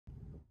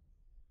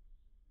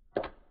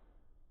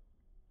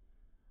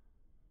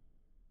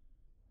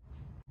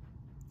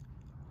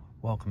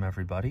Welcome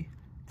everybody.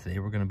 Today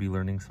we're going to be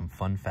learning some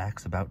fun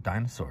facts about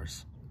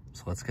dinosaurs.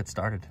 So let's get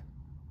started.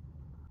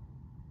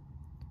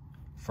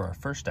 For our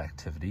first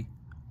activity,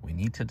 we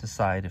need to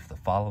decide if the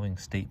following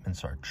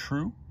statements are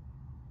true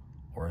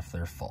or if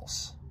they're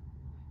false.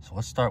 So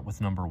let's start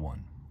with number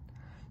 1.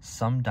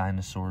 Some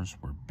dinosaurs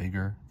were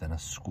bigger than a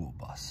school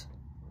bus.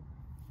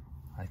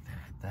 I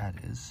think that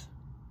is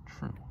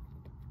true.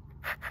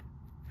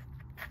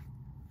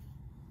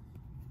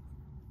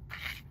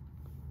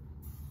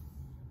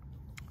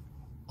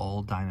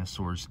 All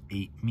dinosaurs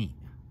ate meat.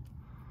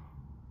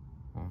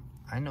 Well,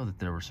 I know that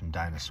there were some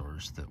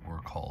dinosaurs that were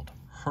called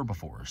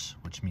herbivores,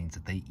 which means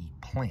that they eat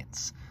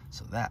plants,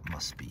 so that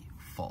must be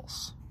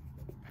false.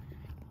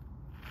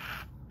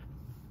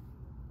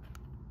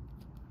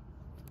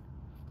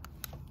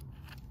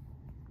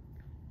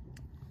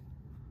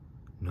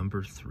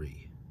 Number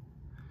 3.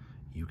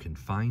 You can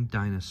find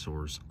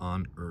dinosaurs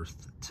on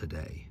Earth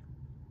today.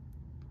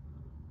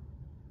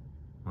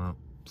 Well,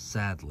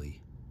 sadly,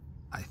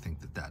 I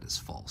think that that is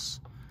false.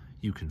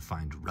 You can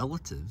find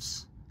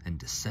relatives and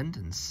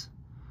descendants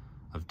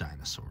of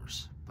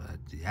dinosaurs, but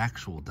the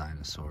actual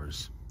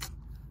dinosaurs,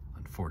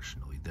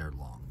 unfortunately, they're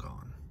long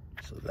gone.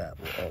 So that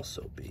will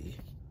also be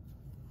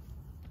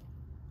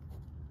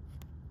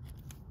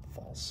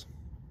false.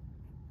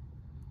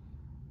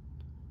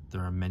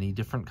 There are many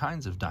different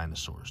kinds of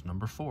dinosaurs.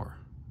 Number 4.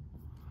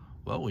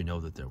 Well, we know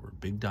that there were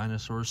big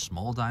dinosaurs,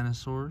 small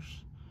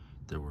dinosaurs,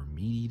 there were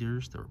meat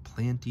eaters, there were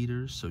plant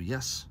eaters. So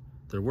yes,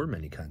 there were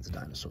many kinds of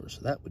dinosaurs,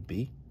 so that would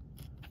be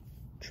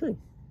true.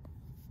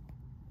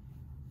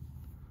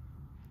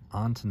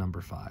 On to number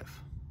 5.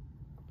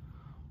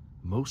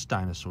 Most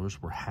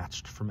dinosaurs were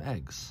hatched from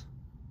eggs.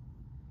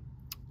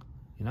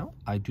 You know,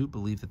 I do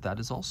believe that that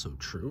is also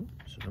true.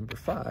 So number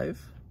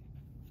 5,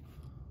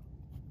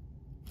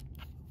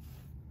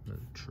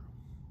 true.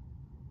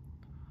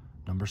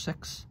 Number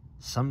 6,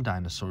 some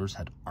dinosaurs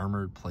had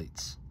armored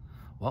plates.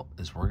 Well,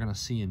 as we're going to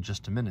see in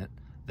just a minute,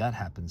 that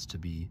happens to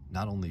be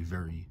not only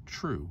very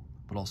true,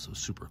 but also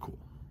super cool.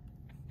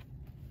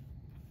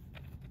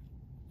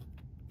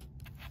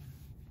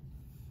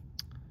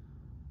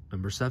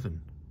 Number 7,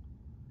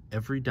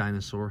 every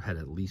dinosaur had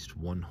at least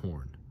one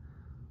horn.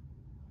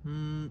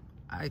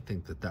 I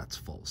think that that's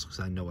false, because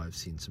I know I've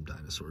seen some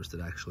dinosaurs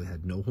that actually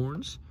had no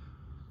horns,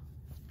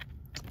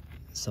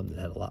 some that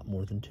had a lot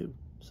more than 2.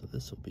 So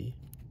this will be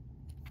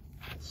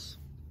false.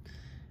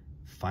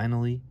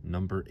 Finally,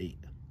 number 8,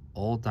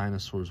 all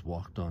dinosaurs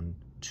walked on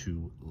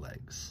 2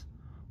 legs.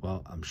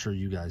 Well, I'm sure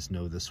you guys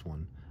know this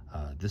one.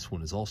 This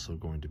one is also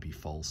going to be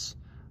false.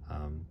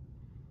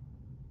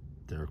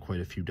 There are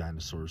quite a few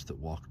dinosaurs that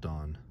walked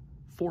on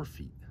 4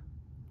 feet,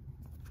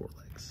 4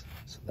 legs.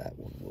 So that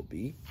one will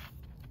be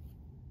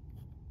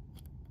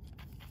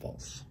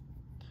false.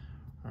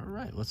 All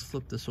right, let's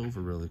flip this over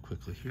really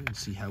quickly here and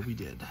see how we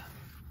did.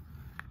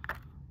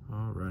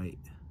 All right,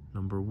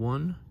 number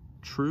 1,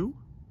 true.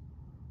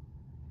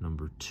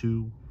 Number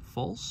 2,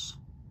 false.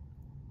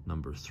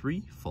 Number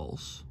 3,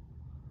 false.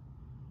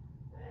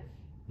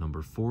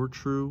 Number 4,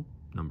 true.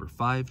 Number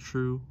 5,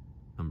 true.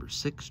 Number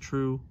 6,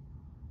 true.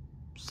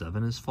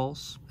 7 is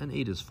false, and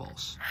 8 is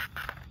false.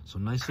 So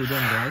nicely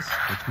done, guys.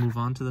 Let's move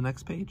on to the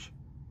next page.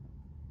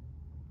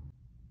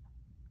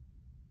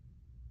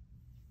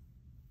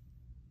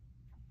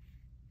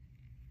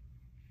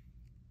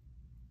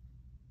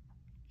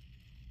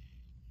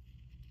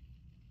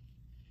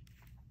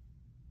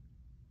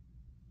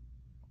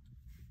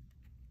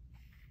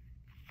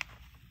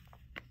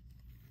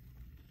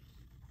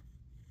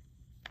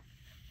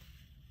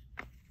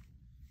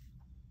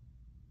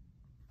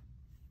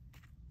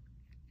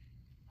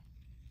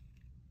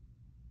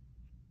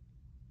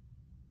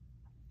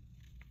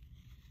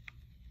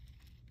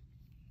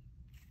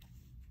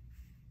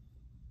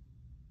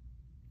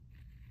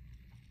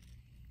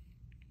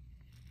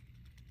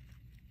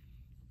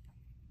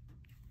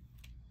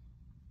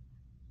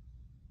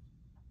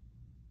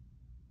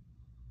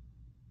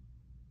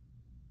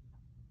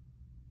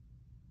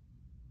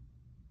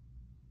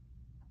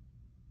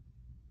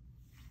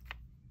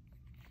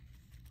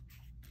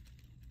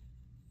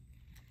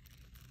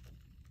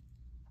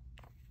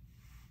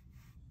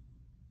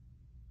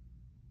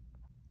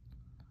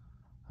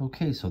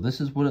 Okay, so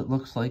this is what it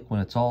looks like when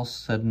it's all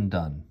said and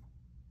done.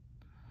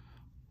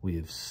 We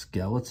have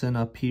skeleton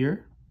up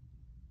here,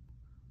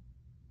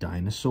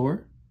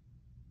 dinosaur,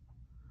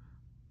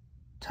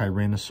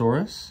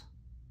 Tyrannosaurus,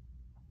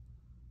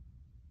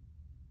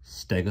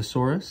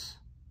 Stegosaurus,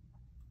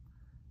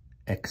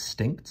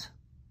 extinct,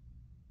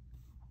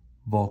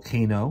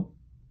 volcano,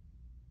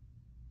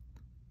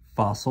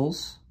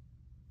 fossils,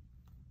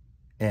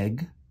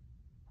 egg,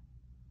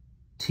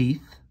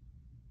 teeth,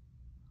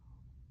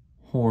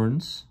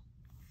 horns,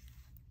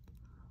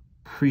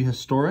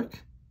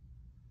 prehistoric,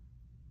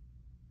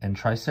 and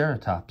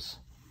triceratops.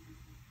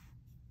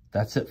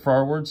 That's it for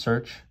our word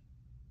search.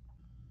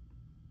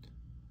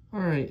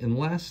 All right, and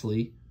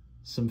lastly,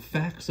 some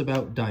facts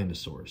about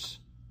dinosaurs.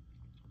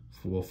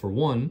 Well, for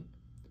one,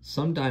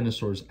 some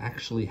dinosaurs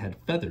actually had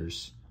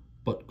feathers,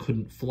 but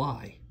couldn't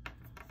fly.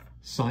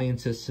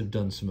 Scientists have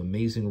done some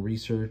amazing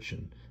research,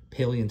 and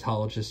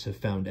paleontologists have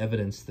found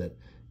evidence that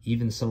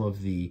even some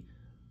of the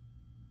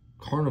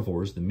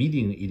carnivores, the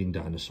meat-eating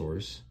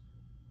dinosaurs,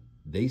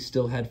 they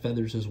still had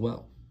feathers as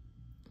well.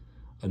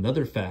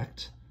 Another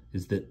fact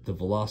is that the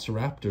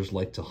velociraptors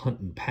like to hunt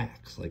in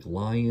packs, like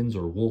lions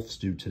or wolves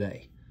do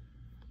today.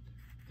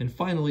 And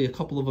finally, a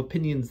couple of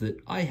opinions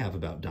that I have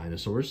about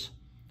dinosaurs.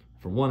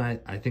 For one,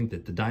 I think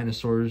that the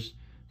dinosaurs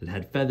that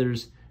had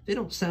feathers, they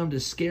don't sound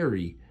as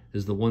scary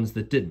as the ones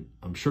that didn't.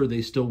 I'm sure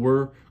they still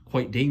were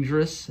quite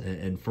dangerous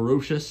and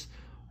ferocious,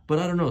 but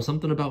I don't know,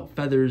 something about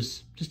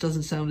feathers just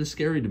doesn't sound as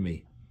scary to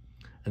me.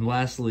 And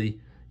lastly,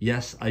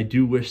 yes, I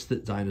do wish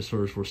that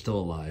dinosaurs were still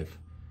alive.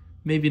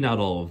 Maybe not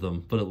all of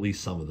them, but at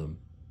least some of them.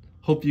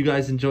 Hope you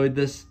guys enjoyed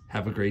this.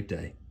 Have a great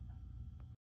day.